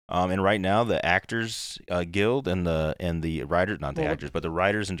 And right now, the Actors Guild and the writers, not the actors, but the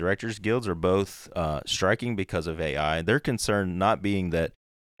Writers and Directors Guilds are both striking because of AI. They're concerned not being that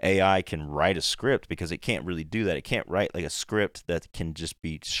AI can write a script, because it can't really do that. It can't write like a script that can just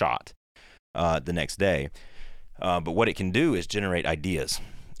be shot the next day. But what it can do is generate ideas.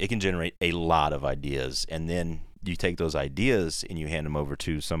 It can generate a lot of ideas, and then you take those ideas and you hand them over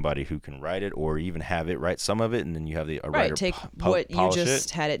to somebody who can write it, or even have it write some of it, and then you have a writer take what you just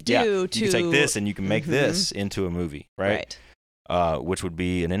had it do. You can take this and you can make this into a movie, right? Which would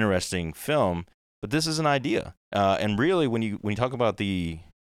be an interesting film. But this is an idea, and really, when you talk about the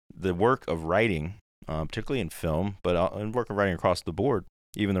work of writing, particularly in film, but in work of writing across the board,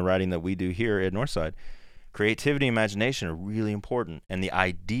 even the writing that we do here at Northside, creativity and imagination are really important, and the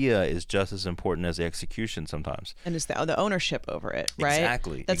idea is just as important as the execution sometimes. And it's the ownership over it, right?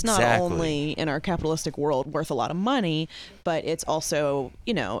 Exactly. That's not only in our capitalistic world worth a lot of money, but it's also,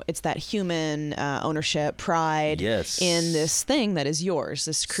 it's that human ownership, pride in this thing that is yours,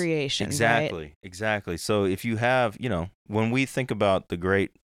 this creation. Exactly. Right? Exactly. So if you have, when we think about the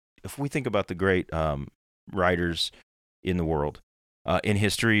great writers in the world, in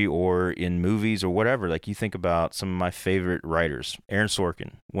history or in movies or whatever, like you think about some of my favorite writers, Aaron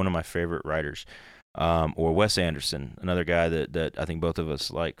Sorkin, one of my favorite writers, or Wes Anderson, another guy that I think both of us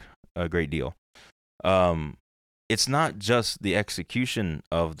like a great deal. It's not just the execution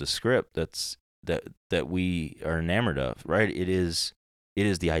of the script that's that we are enamored of, right? It is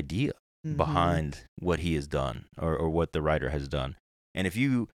the idea behind what he has done, or what the writer has done. And if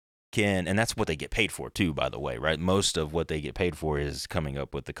you can, and that's what they get paid for too, by the way, right? Most of what they get paid for is coming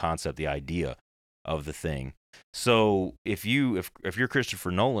up with the concept, the idea of the thing. So if you're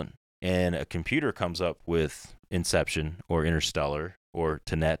Christopher Nolan and a computer comes up with Inception or Interstellar or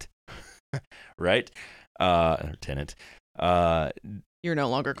Tenet, right? Or Tenet. You're no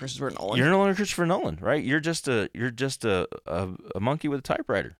longer Christopher Nolan. You're no longer Christopher Nolan, right? You're just a monkey with a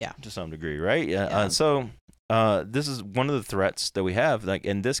typewriter, yeah, to some degree, right? Yeah. So this is one of the threats that we have, like,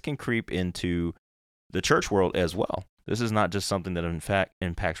 and this can creep into the church world as well. This is not just something that in fact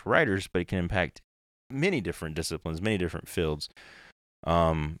impacts writers, but it can impact many different disciplines, many different fields.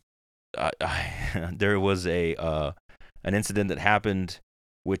 There was an incident that happened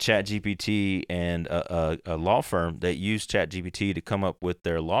with ChatGPT and a law firm that used ChatGPT to come up with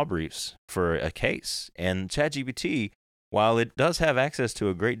their law briefs for a case. And ChatGPT, while it does have access to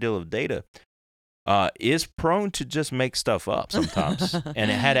a great deal of data, is prone to just make stuff up sometimes. And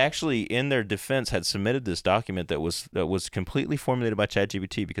it had actually, in their defense, had submitted this document that was completely formulated by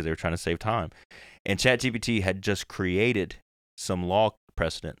ChatGPT because they were trying to save time. And ChatGPT had just created some law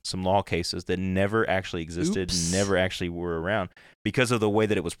precedent, some law cases that never actually existed, never actually were around because of the way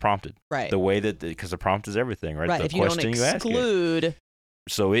that it was prompted. Right. The way that, because the prompt is everything, right? Right. The if you don't exclude.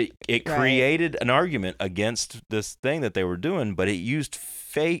 So it created an argument against this thing that they were doing, but it used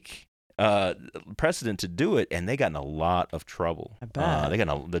fake precedent to do it, and they got in a lot of trouble. I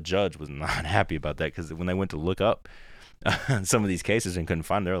bet. The judge was not happy about that, because when they went to look up some of these cases and couldn't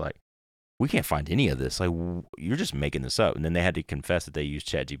find, they're like, we can't find any of this. Like, you're just making this up. And then they had to confess that they used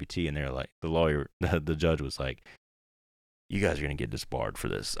ChatGPT, and they're like, the judge was like, you guys are gonna get disbarred for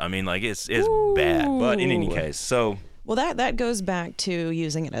this. I mean, like, it's bad. But in any case, so. Well, that goes back to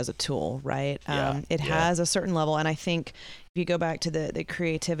using it as a tool, right? It has a certain level, and I think if you go back to the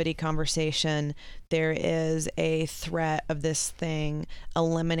creativity conversation, there is a threat of this thing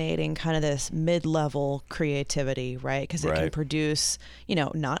eliminating kind of this mid-level creativity, right? Because it can produce,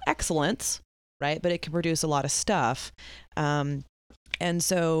 not excellence, right? But it can produce a lot of stuff. And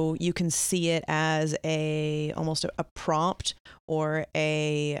so you can see it as almost a prompt or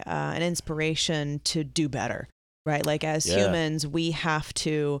an inspiration to do better. Right. Like, as humans, you have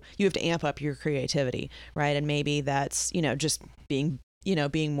to amp up your creativity. Right. And maybe that's, just being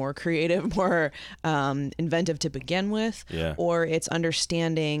more creative, more inventive to begin with. Yeah. Or it's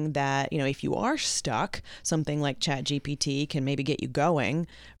understanding that, if you are stuck, something like ChatGPT can maybe get you going.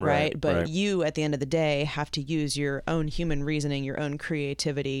 Right. But you, at the end of the day, have to use your own human reasoning, your own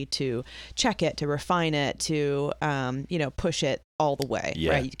creativity to check it, to refine it, to, push it all the way.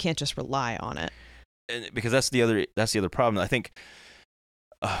 Yeah. Right. You can't just rely on it. Because that's the other problem. I think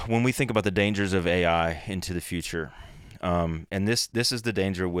when we think about the dangers of AI into the future, and this is the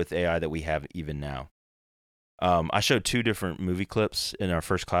danger with AI that we have even now. I showed 2 different movie clips in our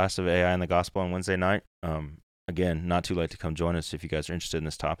first class of AI in the Gospel on Wednesday night. Again, not too late to come join us if you guys are interested in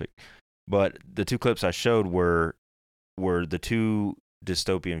this topic. But the 2 clips I showed were the 2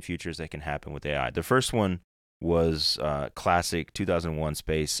 dystopian futures that can happen with AI. The first one was classic 2001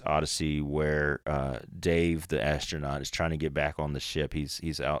 Space Odyssey, where Dave, the astronaut, is trying to get back on the ship.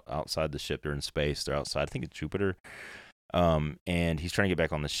 He's outside the ship. They're in space. They're outside. I think it's Jupiter. And he's trying to get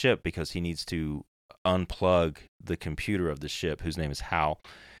back on the ship because he needs to unplug the computer of the ship, whose name is Hal.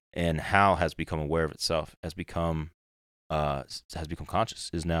 And Hal has become aware of itself, has become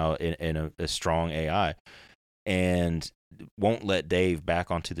conscious, is now in a strong AI, and won't let Dave back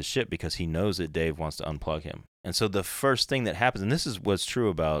onto the ship because he knows that Dave wants to unplug him. And so the first thing that happens, and this is what's true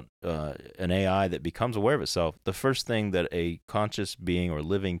about an AI that becomes aware of itself, the first thing that a conscious being or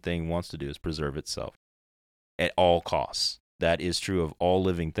living thing wants to do is preserve itself at all costs. That is true of all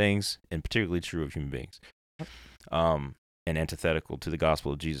living things, and particularly true of human beings. And antithetical to the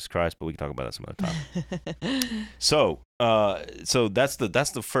gospel of Jesus Christ, but we can talk about that some other time. So that's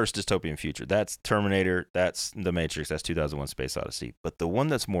the first dystopian future. That's Terminator, that's The Matrix, that's 2001 Space Odyssey. But the one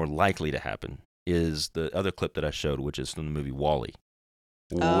that's more likely to happen is the other clip that I showed, which is from the movie WALL-E.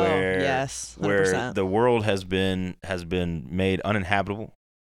 Where the world has been made uninhabitable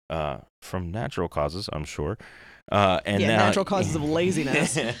from natural causes, I'm sure. And now, natural causes of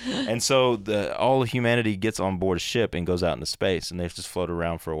laziness. And so all of humanity gets on board a ship and goes out into space, and they just float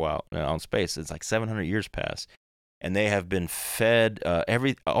around for a while on space. It's like 700 years pass, and they have been fed.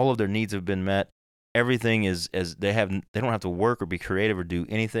 All of their needs have been met. everything is as they don't have to work or be creative or do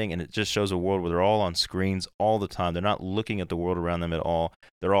anything, and it just shows a world where they're all on screens all the time. They're not looking at the world around them at all.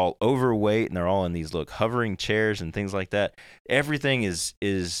 They're all overweight, and they're all in these hovering chairs and things like that. Everything is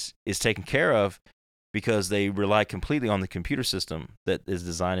taken care of because they rely completely on the computer system that is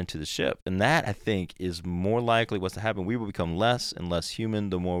designed into the ship. And that, I think, is more likely what's to happen. We will become less and less human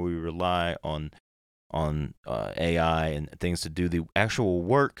the more we rely on AI and things to do the actual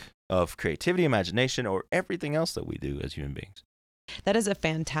work of creativity, imagination, or everything else that we do as human beings. That is a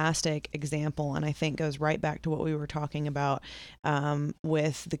fantastic example, and I think goes right back to what we were talking about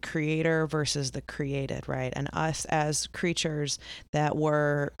with the creator versus the created, right? And us as creatures that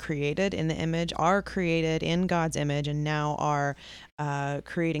were created in the image, are created in God's image, and now are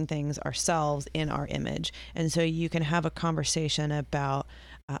creating things ourselves in our image. And so you can have a conversation about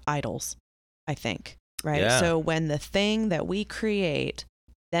idols, I think, right? Yeah. So when the thing that we create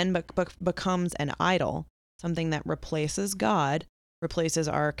then becomes an idol, something that replaces God, replaces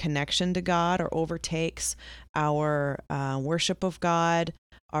our connection to God, or overtakes our worship of God,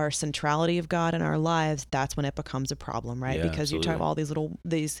 our centrality of God in our lives, that's when it becomes a problem, right? Yeah, because absolutely. you talk all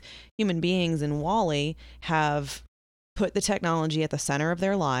these human beings in Wall-E have put the technology at the center of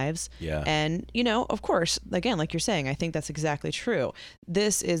their lives. Yeah. And, of course, again, like you're saying, I think that's exactly true.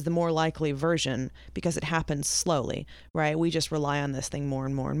 This is the more likely version because it happens slowly, right? We just rely on this thing more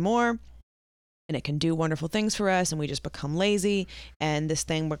and more and more, and it can do wonderful things for us, and we just become lazy, and this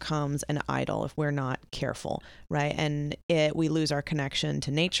thing becomes an idol if we're not careful, right? And we lose our connection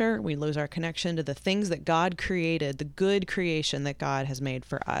to nature. We lose our connection to the things that God created, the good creation that God has made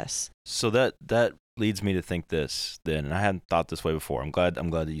for us. So that leads me to think this then, and I hadn't thought this way before. I'm glad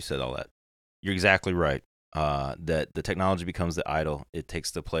that you said all that. You're exactly right. That the technology becomes the idol. It takes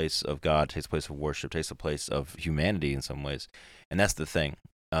the place of God, takes the place of worship, takes the place of humanity in some ways. And that's the thing.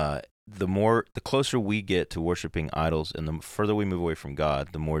 The closer we get to worshiping idols and the further we move away from God,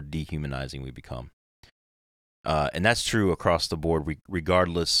 the more dehumanizing we become. And that's true across the board,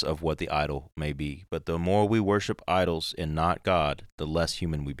 regardless of what the idol may be. But the more we worship idols and not God, the less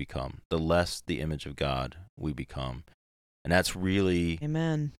human we become, the less the image of God we become. And that's really,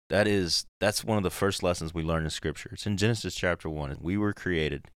 Amen. That's one of the first lessons we learn in Scripture. It's in Genesis chapter 1. We were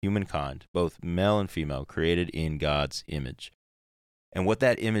created, humankind, both male and female, created in God's image. And what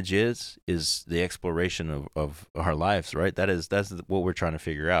that image is the exploration of our lives, right? That's what we're trying to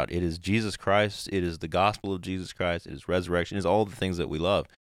figure out. It is Jesus Christ. It is the gospel of Jesus Christ. It is resurrection. It is all the things that we love.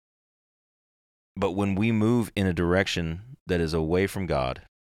 But when we move in a direction that is away from God,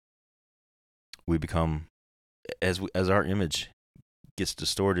 we become, as our image gets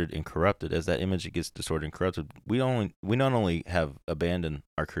distorted and corrupted, as that image gets distorted and corrupted, we not only have abandoned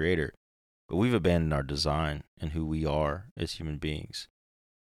our Creator, but we've abandoned our design and who we are as human beings.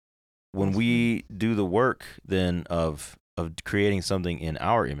 When we do the work then of creating something in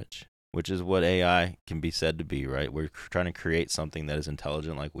our image, which is what AI can be said to be, right? We're trying to create something that is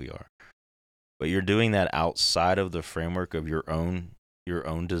intelligent like we are. But you're doing that outside of the framework of your own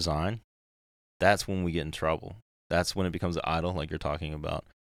design. That's when we get in trouble. That's when it becomes an idol, like you're talking about.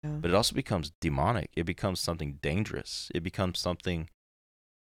 Yeah. But it also becomes demonic. It becomes something dangerous. It becomes something.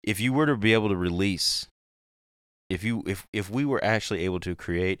 If you were to be able to release, if we were actually able to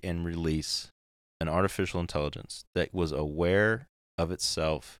create and release an artificial intelligence that was aware of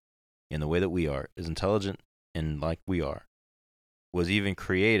itself in the way that we are, is intelligent and like we are, was even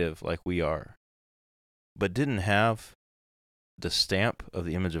creative like we are, but didn't have the stamp of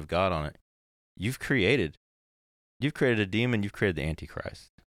the image of God on it, you've created a demon. You've created the Antichrist.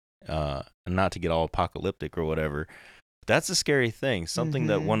 And not to get all apocalyptic or whatever, that's a scary thing. Something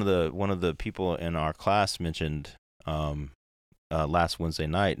that one of the people in our class mentioned last Wednesday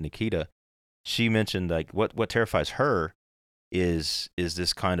night, Nikita. She mentioned like what terrifies her is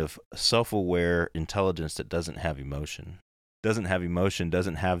this kind of self-aware intelligence that doesn't have emotion, doesn't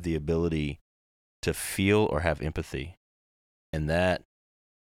have the ability to feel or have empathy, and that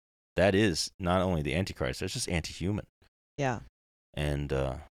is not only the Antichrist, that's just anti-human. Yeah. And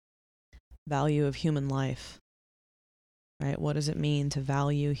value of human life, right? What does it mean to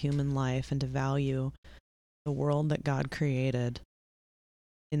value human life and to value the world that God created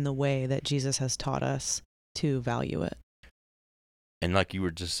in the way that Jesus has taught us to value it? And like you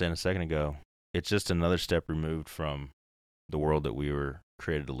were just saying a second ago, it's just another step removed from the world that we were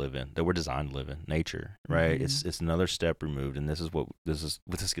created to live in, that we're designed to live in, nature, right? Mm-hmm. It's another step removed, and this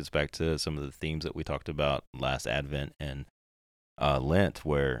gets back to some of the themes that we talked about last Advent and Lent,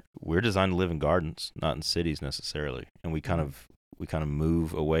 where we're designed to live in gardens, not in cities necessarily, and we kind of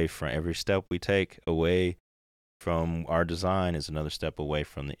move away from every step we take away from our design is another step away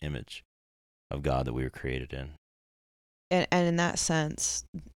from the image. of God that we were created in. And in that sense,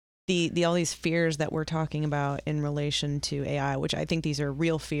 the all these fears that we're talking about in relation to AI, which I think these are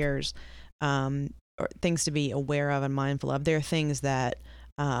real fears, or things to be aware of and mindful of. They're things that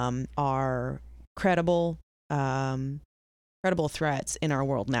are credible, credible threats in our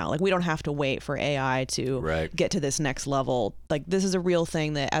world now. Like, we don't have to wait for AI to get to this next level. Like, this is a real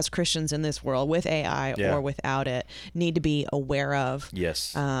thing that as Christians in this world, with AI or without it, need to be aware of.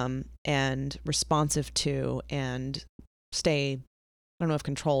 Yes. And responsive to, and stay, I don't know if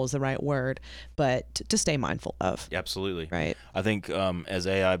control is the right word, but to stay mindful of. Absolutely. Right. I think as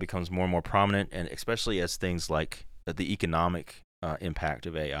AI becomes more and more prominent, and especially as things like the economic impact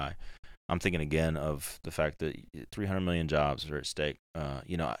of AI, I'm thinking again of the fact that 300 million jobs are at stake.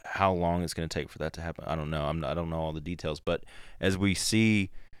 How long it's going to take for that to happen, I don't know. I don't know all the details, but as we see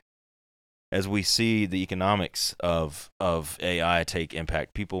the economics of AI take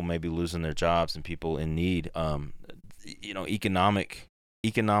impact, people may be losing their jobs and people in need.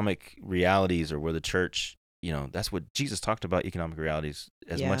 Economic realities are where the church, that's what Jesus talked about, economic realities,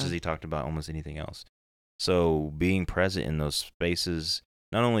 as much as he talked about almost anything else. So being present in those spaces,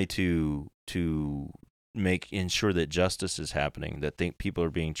 not only to ensure that justice is happening, that people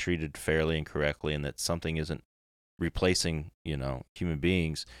are being treated fairly and correctly, and that something isn't replacing, human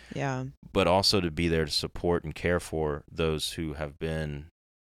beings, but also to be there to support and care for those who have been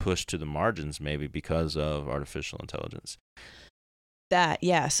pushed to the margins, maybe because of artificial intelligence. That,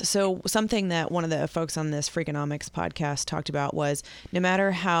 yes. So something that one of the folks on this Freakonomics podcast talked about was, no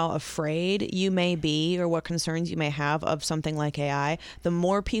matter how afraid you may be or what concerns you may have of something like AI, the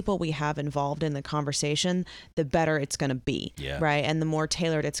more people we have involved in the conversation, the better it's going to be, right? And the more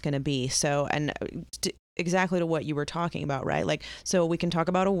tailored it's going to be. So, and exactly to what you were talking about, right? Like, so we can talk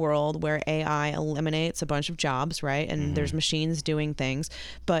about a world where AI eliminates a bunch of jobs, right? And there's machines doing things,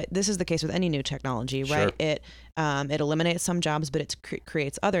 but this is the case with any new technology, right? It eliminates some jobs, but it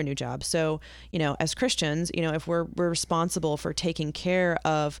creates other new jobs. So, as Christians, if we're responsible for taking care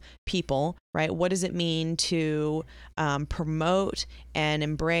of people, right? What does it mean to promote and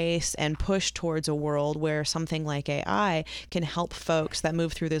embrace and push towards a world where something like AI can help folks that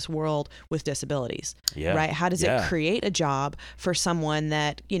move through this world with disabilities, right? How does it create a job for someone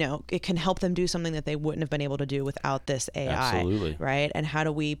that, it can help them do something that they wouldn't have been able to do without this AI, Absolutely. right? And how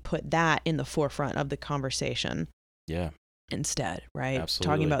do we put that in the forefront of the conversation? Instead, right? Absolutely.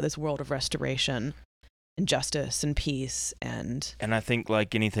 Talking about this world of restoration and justice and peace and I think,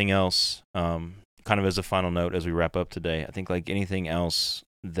 like anything else, kind of as a final note as we wrap up today, I think like anything else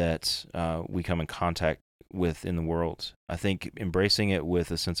that we come in contact with in the world, I think embracing it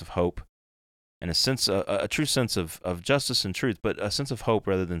with a sense of hope and a true sense of justice and truth, but a sense of hope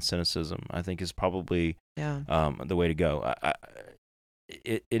rather than cynicism, I think is probably the way to go.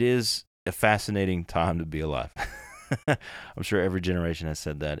 It is a fascinating time to be alive. I'm sure every generation has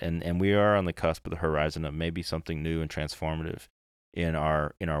said that, and we are on the cusp of the horizon of maybe something new and transformative in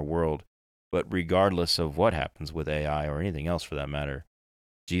our world. But regardless of what happens with AI or anything else for that matter,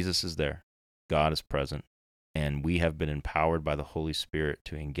 Jesus is there, God is present, and we have been empowered by the Holy Spirit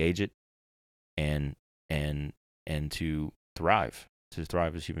to engage it and to thrive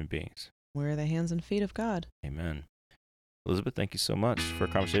as human beings. We're the hands and feet of God. Amen. Elizabeth, thank you so much for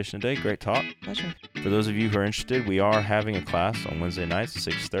our conversation today. Great talk. Pleasure. For those of you who are interested, we are having a class on Wednesday nights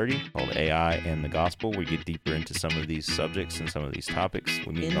at 6:30 called AI and the Gospel. We get deeper into some of these subjects and some of these topics.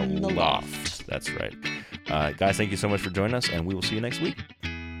 We meet in the loft. That's right. Guys, thank you so much for joining us, and we will see you next week.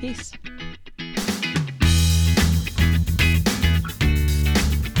 Peace.